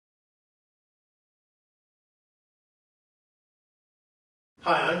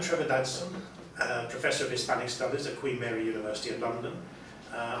Hi, I'm Trevor Dadson, Professor of Hispanic Studies at Queen Mary University of London.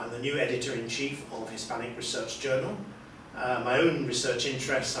 I'm the new Editor-in-Chief of Hispanic Research Journal. My own research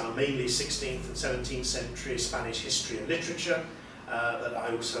interests are mainly 16th and 17th century Spanish history and literature, but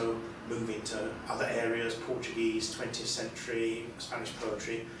I also move into other areas, Portuguese, 20th century, Spanish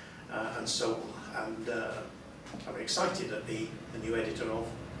poetry, and so on. And I'm excited to be the new editor of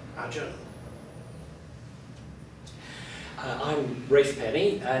our journal. I'm Rafe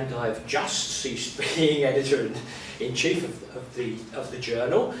Penny, and I've just ceased being editor-in-chief of the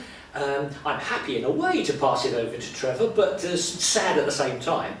journal. I'm happy in a way to pass it over to Trevor, but sad at the same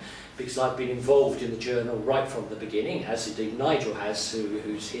time, because I've been involved in the journal right from the beginning, as indeed Nigel has,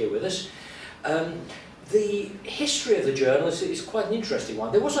 who's here with us. The history of the journal is quite an interesting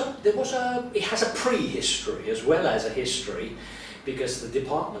one. It has a pre-history as well as a history, because the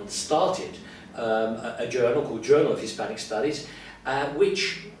department started a journal called Journal of Hispanic Studies,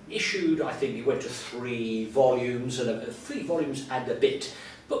 which issued, I think it went to 3 volumes and 3 volumes and a bit.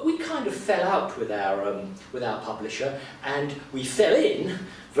 But we kind of fell out with our publisher, and we fell in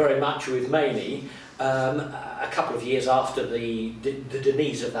very much with Maney a couple of years after the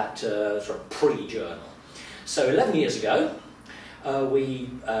demise of that sort of pre-journal. So 11 years ago, we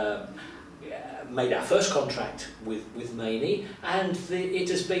made our first contract with Maney, and it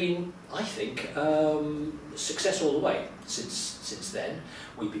has been, I think, success all the way since then.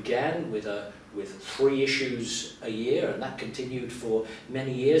 We began with 3 issues a year, and that continued for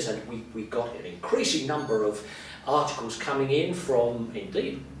many years, and we got an increasing number of articles coming in from,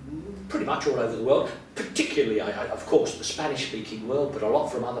 indeed, pretty much all over the world, particularly, of course, the Spanish-speaking world, but a lot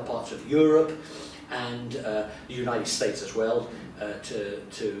from other parts of Europe and the United States as well, to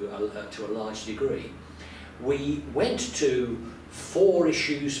a large degree. We went to 4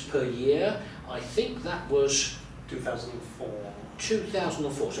 issues per year. I think that was 2004.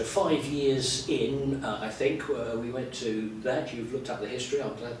 2004, so 5 years in, I think, we went to that. You've looked up the history.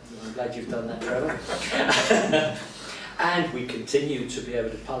 I'm glad you've done that, Trevor. And we continue to be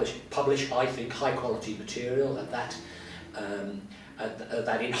able to publish, I think, high-quality material at that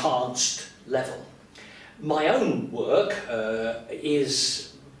enhanced level. My own work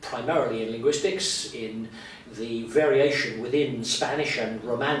is primarily in linguistics, in the variation within Spanish and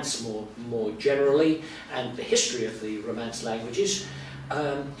Romance more generally, and the history of the Romance languages.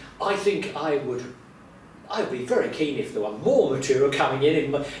 I think I would be very keen if there were more material coming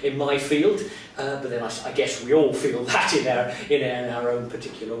in my field, but then I guess we all feel that in our own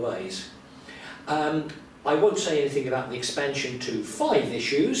particular ways. I won't say anything about the expansion to 5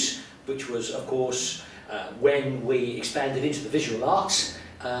 issues, which was, of course, when we expanded into the visual arts.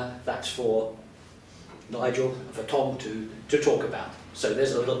 That's for Nigel and for Tom to talk about. So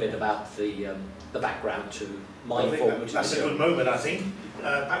there's a little bit about the background to my involvement. That's a good moment, I think.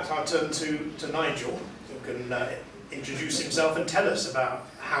 Perhaps I'll turn to Nigel, who can introduce himself and tell us about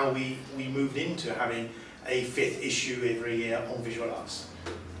how we moved into having a 5th issue every year on visual arts.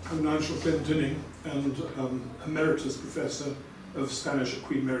 I'm Nigel Glendinning, and Emeritus Professor of Spanish at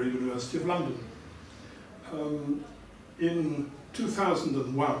Queen Mary University of London. In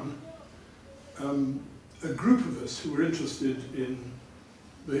 2001, a group of us who were interested in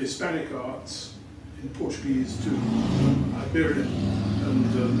the Hispanic arts, in Portuguese to Iberian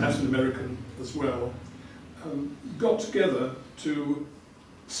and Latin American as well, got together to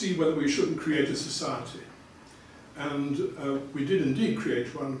see whether we shouldn't create a society. And we did indeed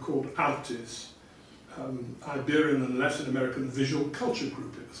create one called ARTIS, Iberian and Latin American Visual Culture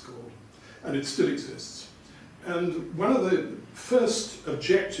Group it was called, and it still exists. And one of the first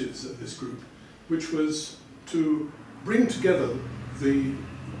objectives of this group, which was to bring together the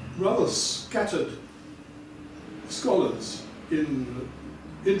rather scattered scholars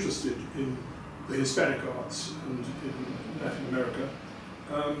interested in the Hispanic arts and in Latin America,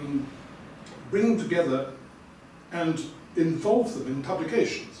 bring them together and involve them in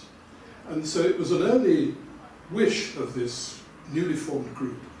publications. And so it was an early wish of this newly formed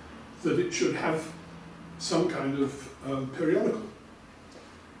group that it should have some kind of periodical.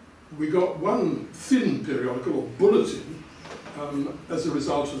 We got one thin periodical, or bulletin, as a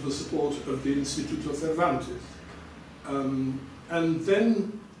result of the support of the Instituto Cervantes. And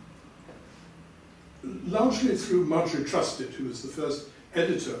then, largely through Marjorie Trusted, who was the first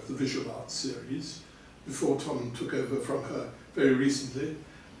editor of the Visual Arts series, before Tom took over from her very recently,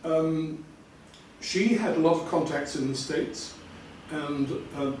 she had a lot of contacts in the States and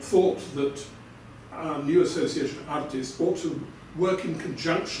thought that our new association, ARTIS, ought to work in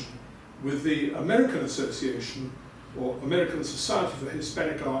conjunction with the American Association, or American Society for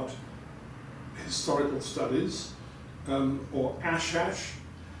Hispanic Art Historical Studies, or ASH,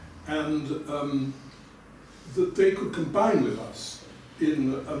 and that they could combine with us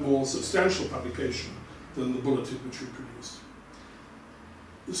in a more substantial publication than the bulletin which we produced.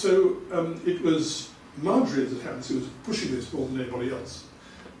 So it was Marjorie, as it happens, who was pushing this more than anybody else,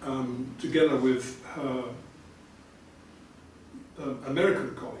 together with her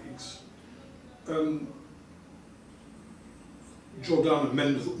American colleagues, Jordana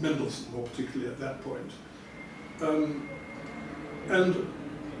Mendelsohn, more particularly at that point. And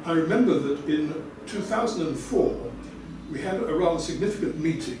I remember that in 2004, we had a rather significant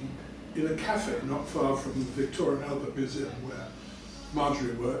meeting in a cafe not far from the Victoria and Albert Museum where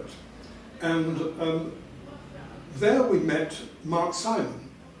Marjorie worked. And there we met Mark Simon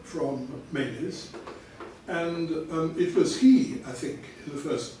from Maynes, and it was he, I think, in the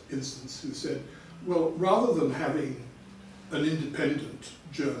first instance, who said, well, rather than having an independent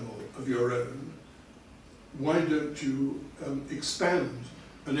journal of your own, why don't you expand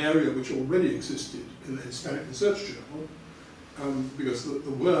an area which already existed in the Hispanic Research Journal, because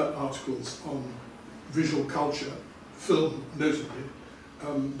there were articles on visual culture, film notably,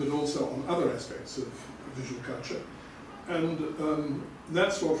 but also on other aspects of visual culture. And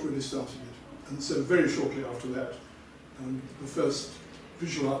that's what really started it. And so very shortly after that, the first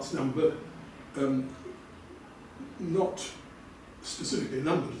visual arts number, not specifically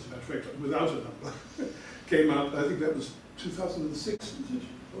numbered as a matter of fact, without a number, came out. I think that was 2006, is it?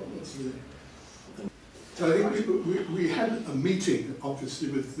 What's the date? So I think we had a meeting, obviously,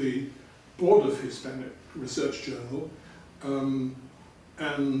 with the board of Hispanic Research Journal, and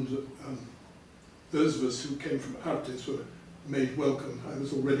those of us who came from Artes were made welcome. I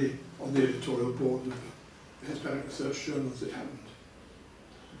was already on the editorial board of the Hispanic Research Journal as it happened.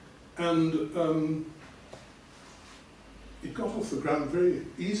 And it got off the ground very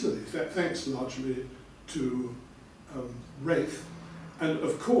easily, thanks largely to Rafe, and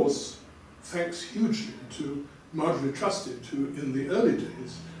of course, thanks hugely to Marjorie Trusted, who in the early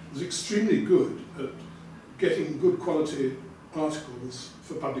days was extremely good at getting good quality articles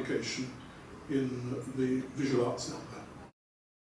for publication in the visual arts number.